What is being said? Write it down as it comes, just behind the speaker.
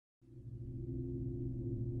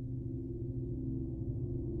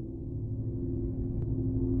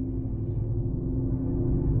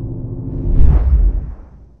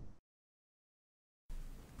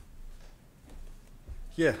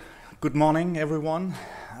Yeah, good morning, everyone.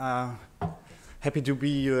 Happy to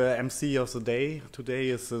be MC of the day. Today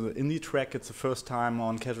is an indie track. It's the first time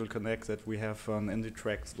on Casual Connect that we have an indie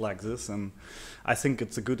track like this, and I think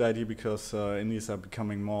it's a good idea because indies are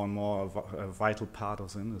becoming more and more a vital part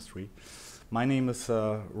of the industry. My name is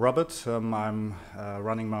Robert. I'm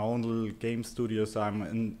running my own little game studio, so I'm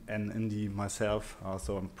an indie myself,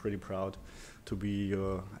 so I'm pretty proud to be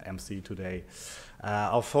your MC today.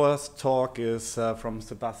 Our first talk is from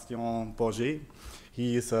Sébastien BORGET.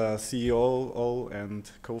 He is a CEO and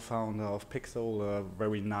co-founder of Pixowl, a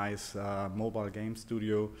very nice mobile game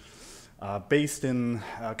studio based in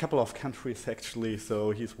a couple of countries actually.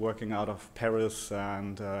 So he's working out of Paris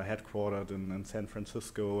and headquartered in San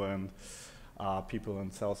Francisco, and people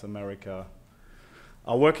in South America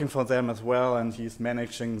are working for them as well, and he's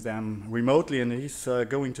managing them remotely, and he's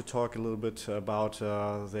going to talk a little bit about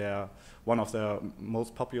one of their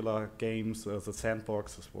most popular games, the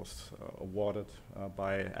Sandbox. This was awarded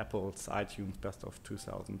by Apple's iTunes Best of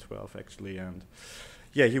 2012 actually, and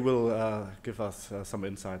yeah, he will give us some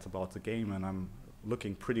insights about the game, and I'm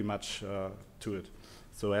looking pretty much to it.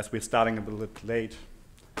 So as we're starting a bit late,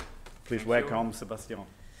 please welcome Sébastien.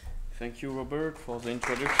 Thank you, Robert, for the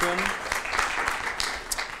introduction.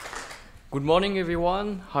 Good morning,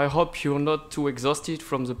 everyone. I hope you're not too exhausted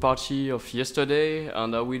from the party of yesterday,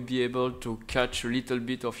 and I will be able to catch a little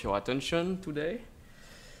bit of your attention today.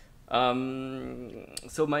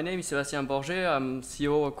 So my name is Sébastien BORGET. I'm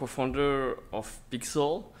CEO and co-founder of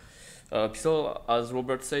Pixowl. Pixowl, as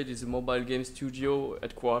Robert said, is a mobile game studio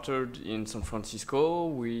headquartered in San Francisco.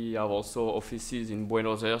 We have also offices in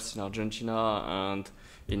Buenos Aires, in Argentina, and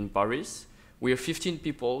in Paris. We are 15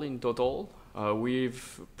 people in total.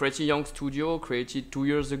 We've a pretty young studio created 2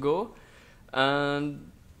 years ago,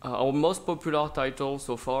 and our most popular title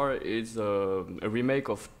so far is a remake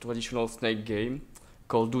of traditional Snake game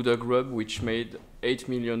called Do the Grub, which made 8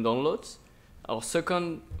 million downloads. Our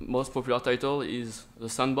second most popular title is the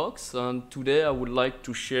Sandbox, and today I would like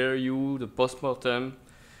to share you the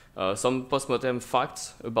some post-mortem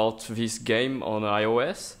facts about this game on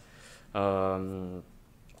iOS,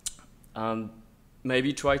 and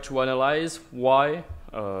maybe try to analyze why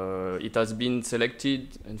it has been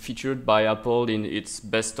selected and featured by Apple in its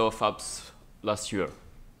best of apps last year.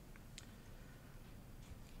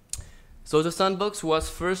 So the Sandbox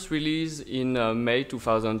was first released in May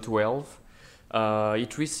 2012.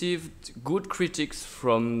 It received good critics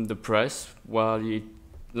from the press while it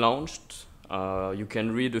launched. You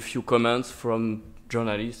can read a few comments from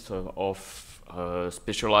journalists of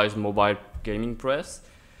specialized mobile gaming press,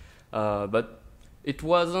 but it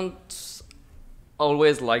wasn't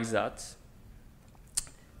always like that.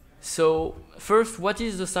 So first, what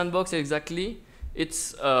is the Sandbox exactly?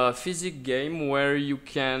 It's a physics game where you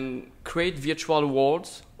can create virtual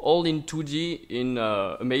worlds all in 2D in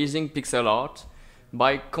amazing pixel art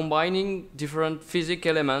by combining different physics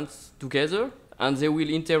elements together, and they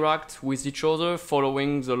will interact with each other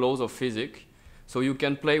following the laws of physics. So you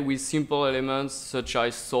can play with simple elements such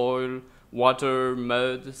as soil, water,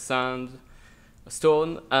 mud, sand,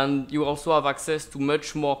 stone, and you also have access to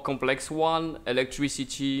much more complex one: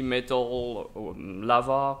 electricity, metal,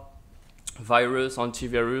 lava, virus,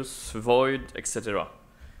 antivirus, void, etc.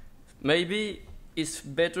 Maybe it's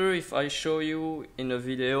better if I show you in a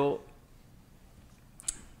video,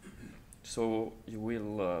 so you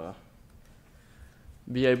will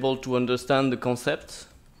be able to understand the concept.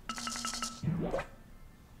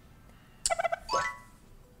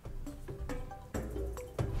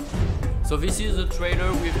 So this is the trailer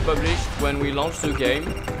we've published when we launched the game.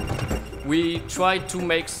 We tried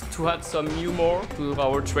to add some humor to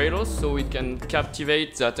our trailers so it can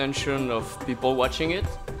captivate the attention of people watching it.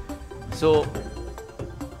 So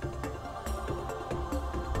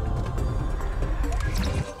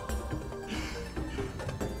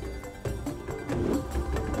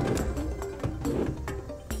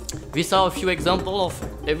these are a few examples of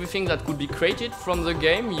everything that could be created from the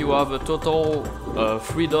game. You have a total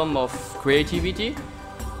freedom of creativity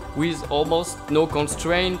with almost no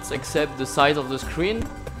constraints except the size of the screen.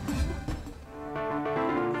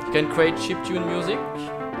 You can create chiptune music.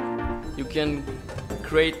 You can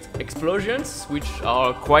create explosions, which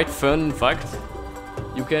are quite fun in fact.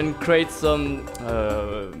 You can create some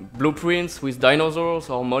blueprints with dinosaurs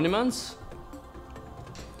or monuments.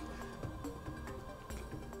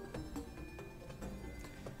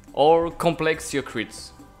 Or complex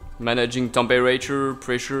circuits, managing temperature,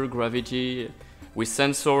 pressure, gravity, with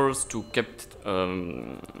sensors to keep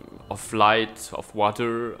of light, of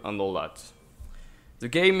water, and all that. The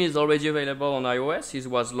game is already available on iOS. It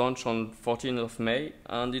was launched on 14th of May,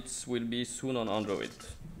 and it will be soon on Android.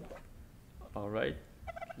 All right,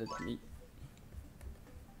 let me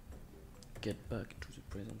get back to the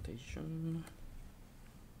presentation.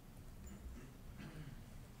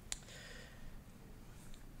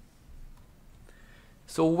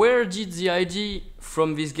 So where did the idea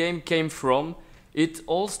from this game came from? It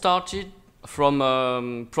all started from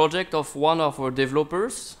a project of one of our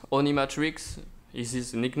developers, Onimatrix is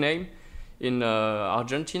his nickname, in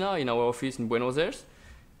Argentina, in our office in Buenos Aires.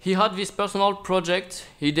 He had this personal project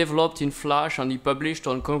he developed in Flash and he published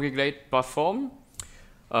on Congregate platform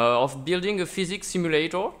of building a physics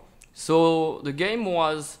simulator. So the game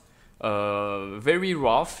was very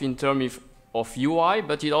rough in terms of UI,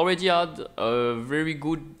 but it already had a very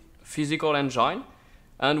good physical engine.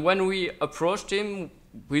 And when we approached him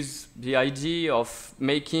with the idea of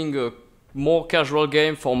making a more casual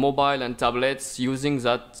game for mobile and tablets using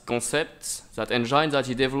that concept, that engine that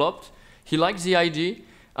he developed, he liked the idea,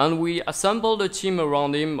 and we assembled a team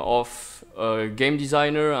around him of a game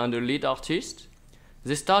designer and a lead artist.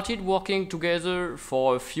 They started working together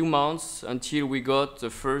for a few months until we got the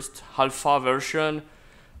first alpha version,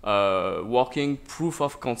 working proof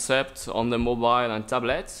of concept on the mobile and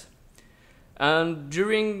tablets. And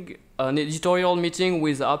during an editorial meeting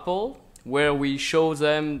with Apple, where we show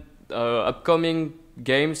them upcoming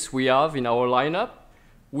games we have in our lineup,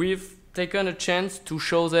 we've taken a chance to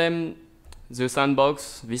show them the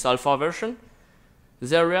Sandbox, this alpha version.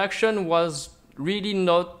 Their reaction was really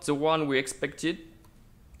not the one we expected.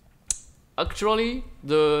 Actually,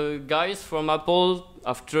 the guys from Apple,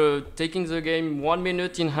 after taking the game 1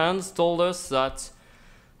 minute in hands, told us that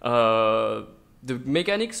the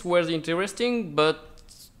mechanics were interesting, but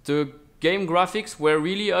the game graphics were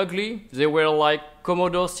really ugly. They were like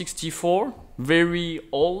Commodore 64, very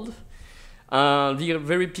old, they are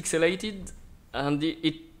very pixelated, and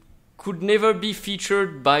it could never be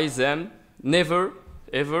featured by them, never,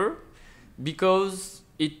 ever, because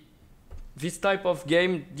this type of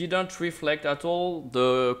game didn't reflect at all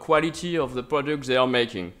the quality of the product they are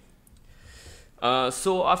making.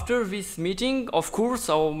 So after this meeting, of course,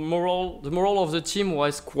 the morale of the team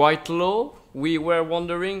was quite low. We were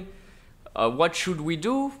wondering what should we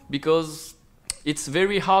do, because it's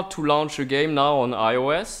very hard to launch a game now on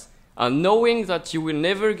iOS, and knowing that you will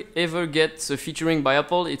never ever get the featuring by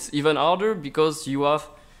Apple, it's even harder because you have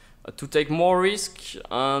to take more risk,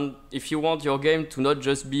 and if you want your game to not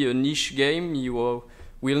just be a niche game, you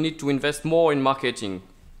will need to invest more in marketing.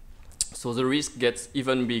 So the risk gets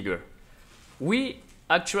even bigger. We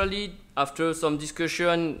actually, after some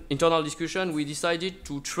discussion, internal discussion, we decided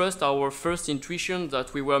to trust our first intuition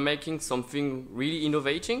that we were making something really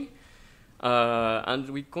innovating, and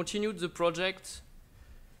we continued the project.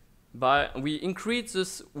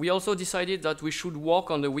 We also decided that we should work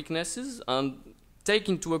on the weaknesses and take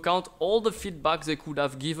into account all the feedback they could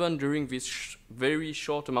have given during this very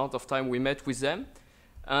short amount of time we met with them.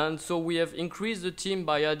 And so we have increased the team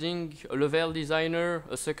by adding a level designer,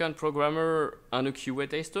 a second programmer, and a QA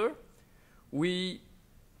tester. We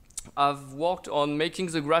have worked on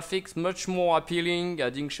making the graphics much more appealing,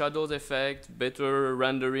 adding shadows effect, better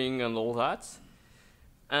rendering, and all that.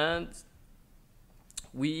 And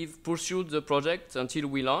we've pursued the project until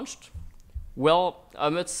we launched. Well, I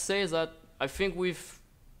must say that I think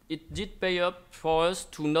it did pay up for us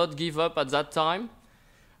to not give up at that time.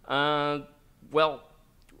 Well,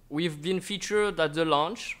 we've been featured at the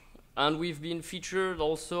launch, and we've been featured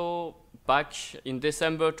also back in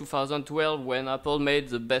December 2012 when Apple made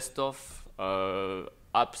the best of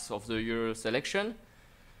apps of the year selection.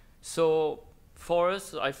 So for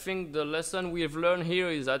us, I think the lesson we have learned here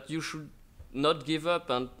is that you should not give up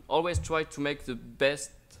and always try to make the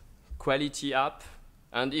best quality app.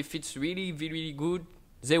 And if it's really, really good,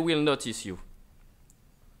 they will notice you.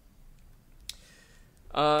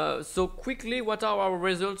 So quickly, what are our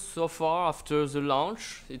results so far after the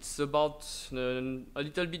launch? It's about a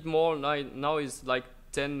little bit more, now it's like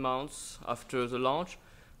 10 months after the launch.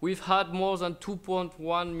 We've had more than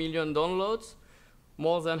 2.1 million downloads,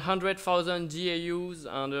 more than 100,000 DAUs,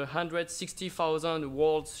 and 160,000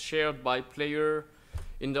 words shared by player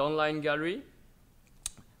in the online gallery.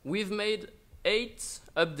 We've made 8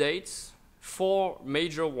 updates, 4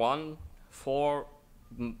 major ones, 4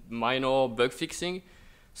 minor bug fixing.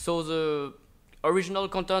 So the original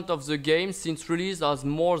content of the game since release has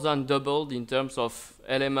more than doubled in terms of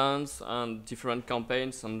elements and different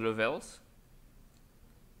campaigns and levels.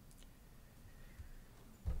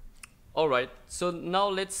 All right, so now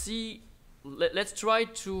let's try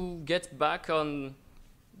to get back on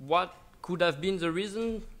what could have been the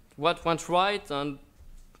reason, what went right, and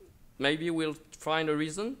maybe we'll find a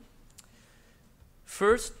reason.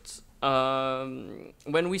 First,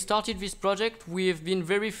 when we started this project, we have been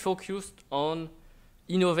very focused on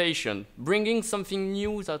innovation, bringing something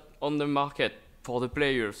new on the market for the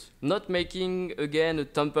players, not making, again, a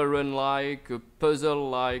temple run-like, a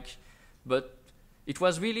puzzle-like, but it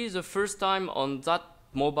was really the first time on that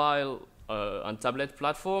mobile and tablet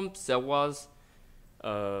platforms there was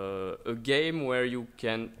a game where you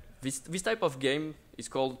can, this type of game is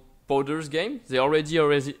called Powder's game. They already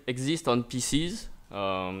exist on PCs.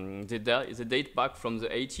 They date back from the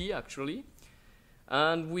 80s, actually.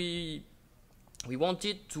 And we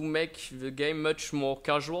wanted to make the game much more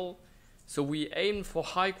casual. So we aimed for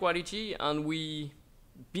high quality, and we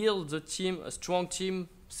built a team, a strong team,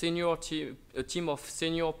 a team of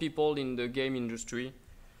senior people in the game industry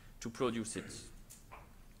to produce it.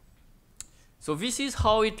 So this is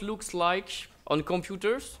how it looks like on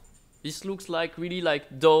computers. This looks like really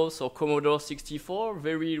like DOS or Commodore 64,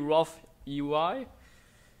 very rough UI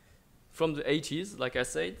from the 80s, like I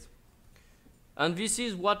said. And this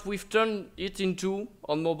is what we've turned it into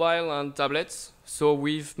on mobile and tablets. So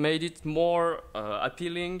we've made it more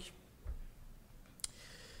appealing.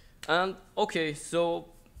 And okay, so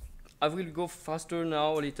I will go faster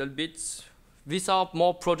now a little bit. These are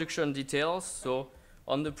more production details. So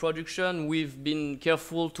on the production, we've been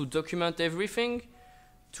careful to document everything,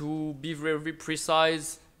 to be very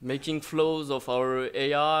precise, making flows of our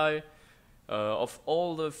AI, of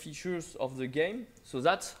all the features of the game. So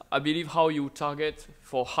that's, I believe, how you target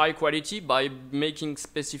for high quality, by making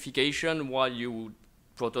specification while you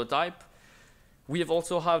prototype. We have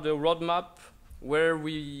also have the roadmap where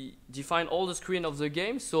we define all the screen of the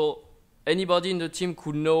game, so anybody in the team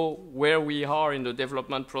could know where we are in the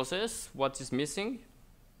development process, what is missing.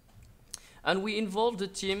 And we involved the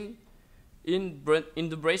team in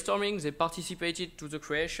the brainstorming. They participated to the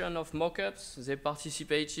creation of mockups. They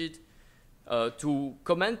participated to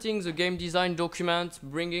commenting the game design document,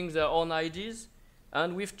 bringing their own ideas,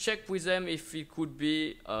 and we've checked with them if it could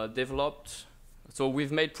be developed. So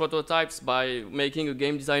we've made prototypes by making a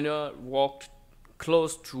game designer work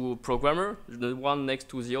close to a programmer, the one next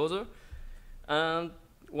to the other. And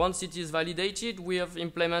once it is validated, we have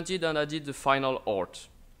implemented and added the final art.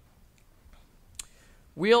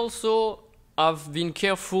 We also have been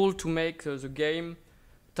careful to make the game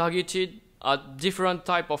targeted at different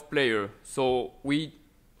type of player. So we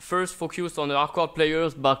first focused on the hardcore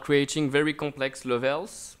players by creating very complex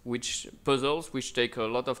levels, puzzles, which take a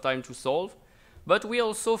lot of time to solve. But we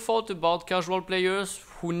also thought about casual players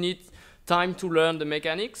who need time to learn the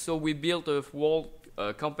mechanics. So we built a whole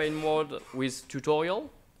campaign mode with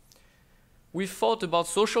tutorial. We thought about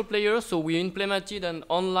social players, so we implemented an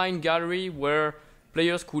online gallery where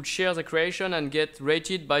players could share the creation and get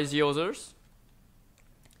rated by the others.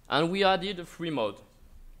 And we added a free mode.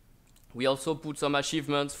 We also put some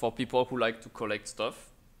achievements for people who like to collect stuff.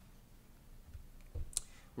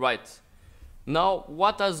 Right. Now,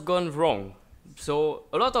 what has gone wrong? So,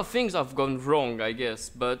 a lot of things have gone wrong, I guess,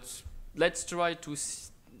 but let's try to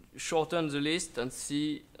shorten the list and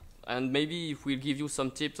see, and maybe if we'll give you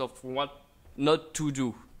some tips of what not to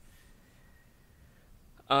do.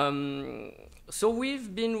 So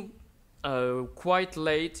we've been quite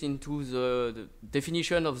late into the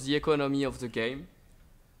definition of the economy of the game.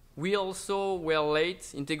 We also were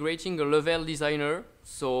late integrating a level designer,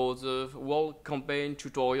 so the whole campaign,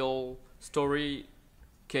 tutorial, story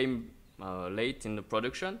came late in the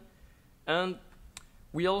production. And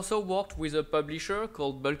we also worked with a publisher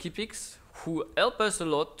called BulkyPix, who helped us a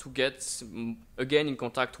lot to get, again, in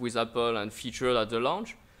contact with Apple and featured at the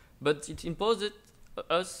launch, but it imposed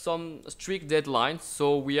us some strict deadlines,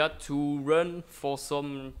 so we had to run for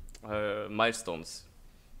some milestones.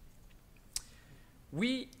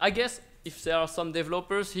 I guess if there are some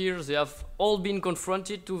developers here, they have all been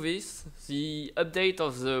confronted to this, the update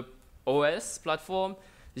of the OS platform,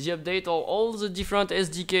 the update of all the different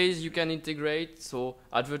SDKs you can integrate, so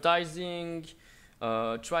advertising,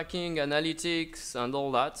 tracking, analytics, and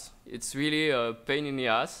all that. It's really a pain in the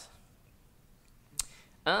ass.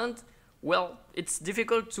 And well, it's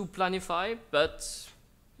difficult to planify, but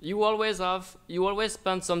you always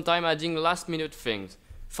spend some time adding last-minute things.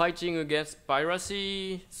 Fighting against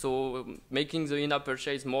piracy, so making the in-app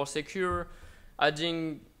purchase more secure,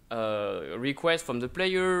 adding requests from the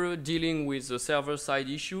player, dealing with the server-side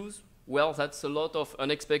issues. Well, that's a lot of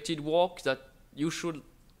unexpected work that you should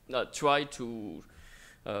try to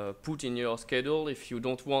put in your schedule if you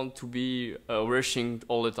don't want to be rushing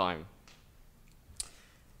all the time.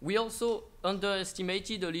 We also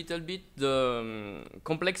underestimated a little bit the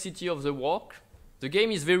complexity of the work. The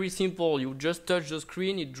game is very simple. You just touch the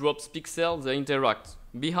screen, it drops pixels, they interact.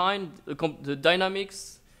 Behind the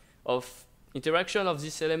dynamics of interaction of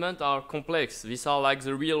this element are complex. These are like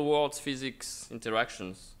the real world physics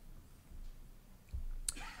interactions.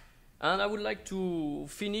 And I would like to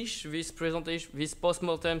finish this presentation, this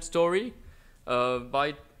post-mortem story,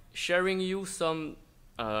 by sharing you some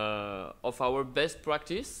of our best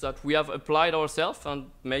practice that we have applied ourselves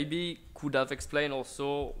and maybe could have explained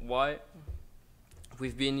also why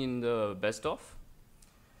we've been in the best of.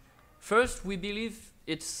 First, we believe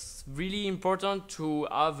it's really important to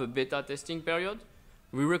have a beta testing period.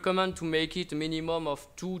 We recommend to make it a minimum of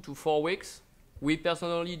 2 to 4 weeks. We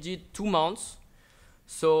personally did 2 months.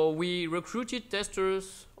 So we recruited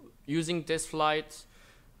testers using test flights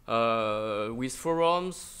with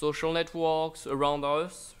forums, social networks around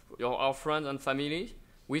us, our friends and family.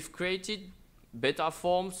 We've created beta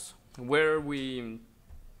forms where we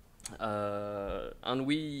have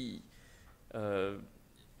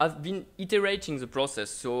been iterating the process.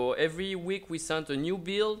 So every week we sent a new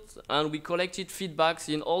build and we collected feedbacks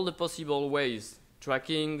in all the possible ways,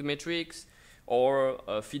 tracking metrics or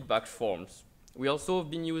feedback forms. We also have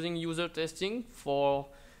been using user testing for,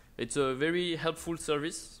 it's a very helpful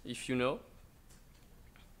service, if you know.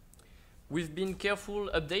 We've been careful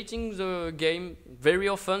updating the game very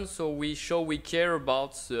often, so we show we care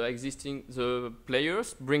about the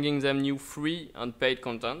players, bringing them new free and paid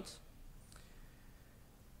content.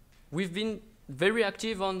 We've been very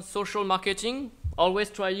active on social marketing, always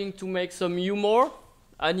trying to make some humor,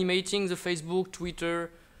 animating the Facebook, Twitter,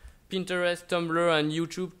 Pinterest, Tumblr, and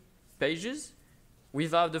YouTube pages. We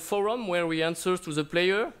have the forum where we answer to the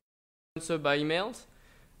player, answer by emails.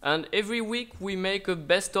 And every week we make a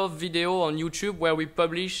best of video on YouTube where we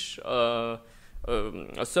publish a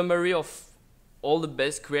summary of all the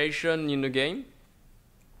best creation in the game.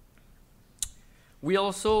 We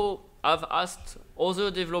also have asked other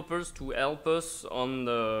developers to help us on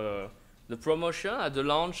the promotion at the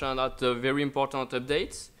launch and at the very important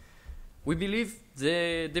updates. We believe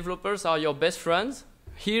the developers are your best friends.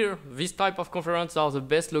 Here, this type of conferences are the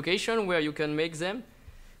best location where you can make them.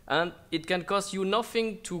 And it can cost you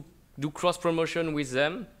nothing to do cross-promotion with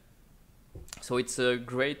them. So it's a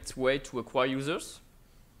great way to acquire users.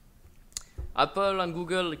 Apple and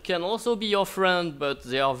Google can also be your friend, but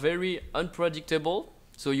they are very unpredictable,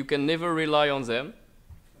 so you can never rely on them.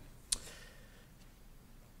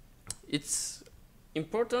 It's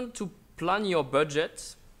important to plan your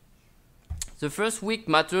budget. The first week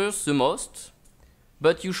matters the most,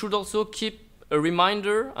 but you should also keep a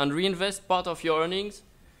reminder and reinvest part of your earnings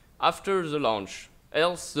after the launch.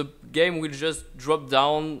 Else the game will just drop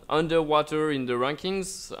down underwater in the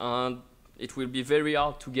rankings and it will be very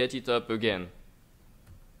hard to get it up again.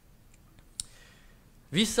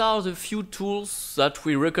 These are the few tools that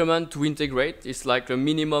we recommend to integrate. It's like a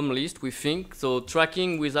minimum list, we think. So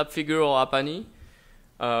tracking with AppFigure or Appany,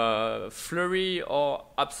 Flurry or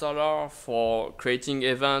AppSolar for creating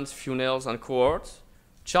events, funnels, and cohorts,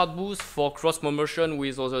 Chartboost for cross-promotion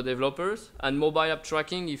with other developers, and mobile app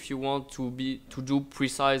tracking if you want to do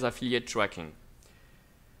precise affiliate tracking.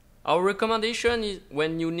 Our recommendation is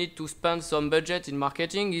when you need to spend some budget in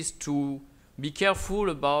marketing is to be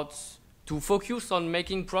careful to focus on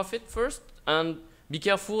making profit first and be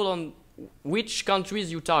careful on which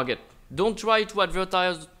countries you target. Don't try to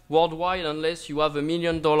advertise worldwide unless you have $1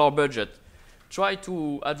 million budget. Try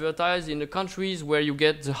to advertise in the countries where you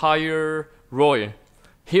get the higher ROI.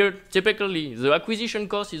 Here, typically, the acquisition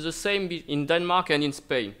cost is the same in Denmark and in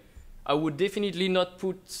Spain. I would definitely not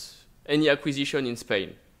put any acquisition in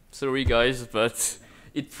Spain. Sorry, guys, but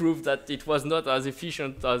it proved that it was not as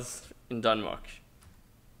efficient as in Denmark.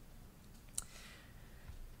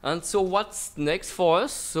 And so what's next for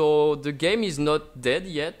us? So the game is not dead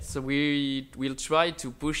yet. So we will try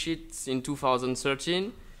to push it in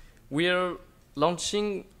 2013. We're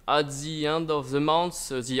launching at the end of the month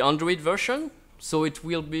the Android version. So it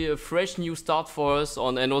will be a fresh new start for us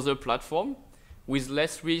on another platform with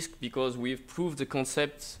less risk because we've proved the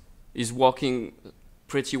concept is working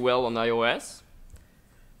pretty well on iOS.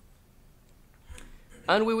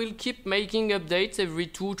 And we will keep making updates every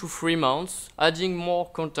 2 to 3 months, adding more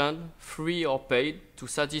content, free or paid, to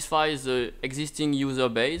satisfy the existing user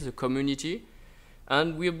base, the community.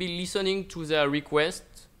 And we'll be listening to their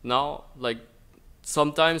requests now, like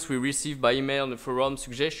sometimes we receive by email and forum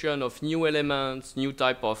suggestion of new elements, new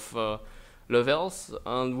type of levels,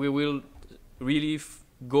 and we will really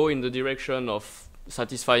go in the direction of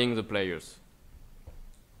satisfying the players.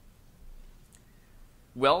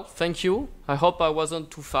 Well, thank you. I hope I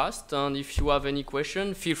wasn't too fast, and if you have any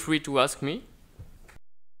question, feel free to ask me.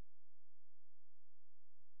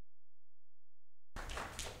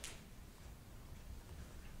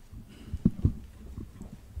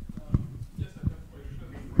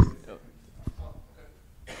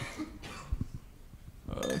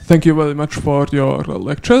 Thank you very much for your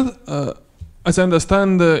lecture. As I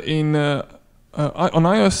understand, on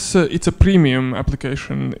iOS, it's a premium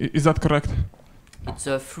application. Is that correct? It's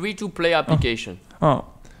a free-to-play application. But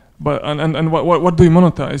what do you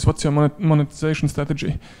monetize? What's your monetization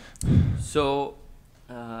strategy? So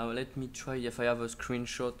let me try if I have a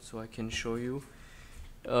screenshot so I can show you.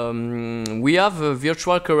 We have a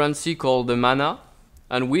virtual currency called the mana,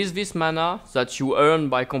 and with this mana that you earn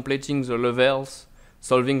by completing the levels,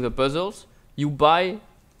 solving the puzzles, you buy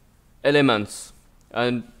elements.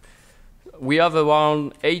 And we have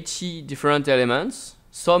around 80 different elements.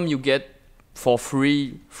 Some you get for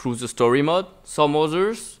free through the story mode. Some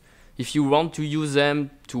others, if you want to use them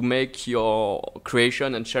to make your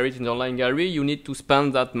creation and share it in the online gallery, you need to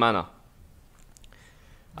spend that mana.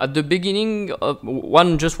 At the beginning,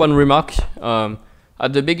 just one remark.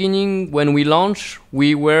 At the beginning, when we launched,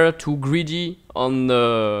 we were too greedy on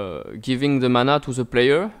giving the mana to the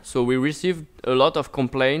player, so we received a lot of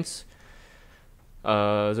complaints.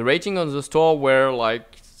 The rating on the store were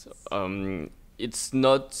like, it's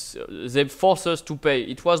not, they force us to pay.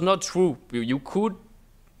 It was not true. You could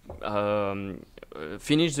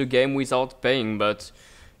finish the game without paying, but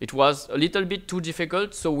it was a little bit too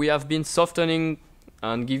difficult, so we have been softening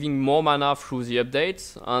and giving more mana through the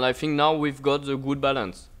updates, and I think now we've got the good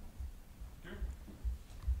balance.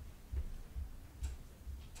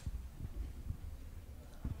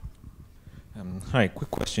 Hi, quick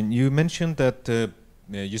question. You mentioned that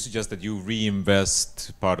you suggest that you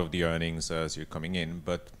reinvest part of the earnings as you're coming in,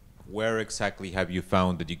 but where exactly have you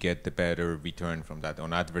found that you get the better return from that?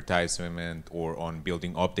 On advertisement or on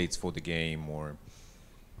building updates for the game, or?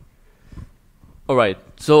 All right,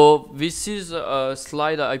 so this is a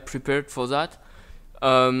slide I prepared for that.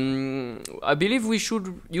 I believe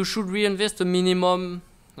you should reinvest a minimum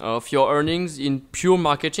of your earnings in pure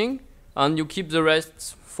marketing, and you keep the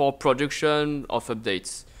rest for production of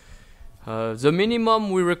updates. The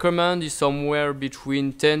minimum we recommend is somewhere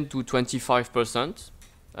between 10 to 25%,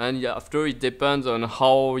 and after it depends on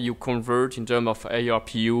how you convert in terms of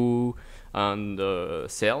ARPU and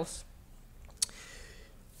sales.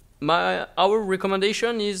 Our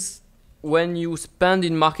recommendation is, when you spend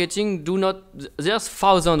in marketing, there's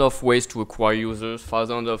thousands of ways to acquire users,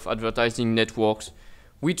 thousands of advertising networks.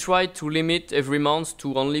 We try to limit every month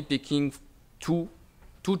to only picking two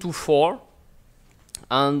to four,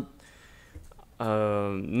 and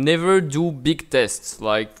never do big tests.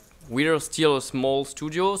 Like, we are still a small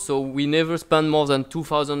studio, so we never spend more than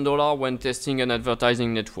 $2,000 when testing an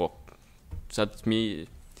advertising network. That's me.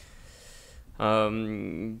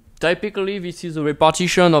 Typically, this is a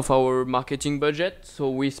repartition of our marketing budget.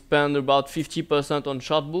 So we spend about 50% on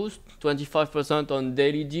Chart Boost, 25% on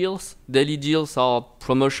daily deals. Daily deals are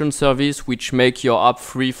promotion service which make your app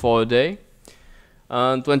free for a day,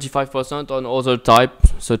 and 25% on other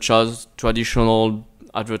types, such as traditional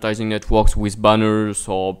advertising networks with banners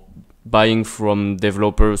or buying from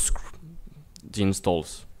developers the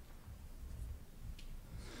installs.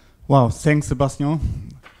 Wow, thanks, Sébastien.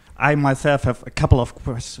 I myself have a couple of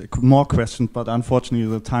more questions, but unfortunately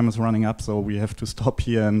the time is running up, so we have to stop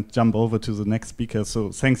here and jump over to the next speaker.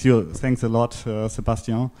 So thanks a lot,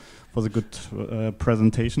 Sébastien, for the good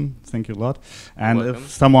presentation. Thank you a lot. And if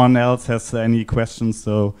someone else has any questions,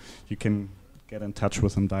 so you can get in touch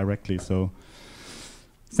with him directly. So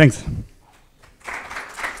thanks.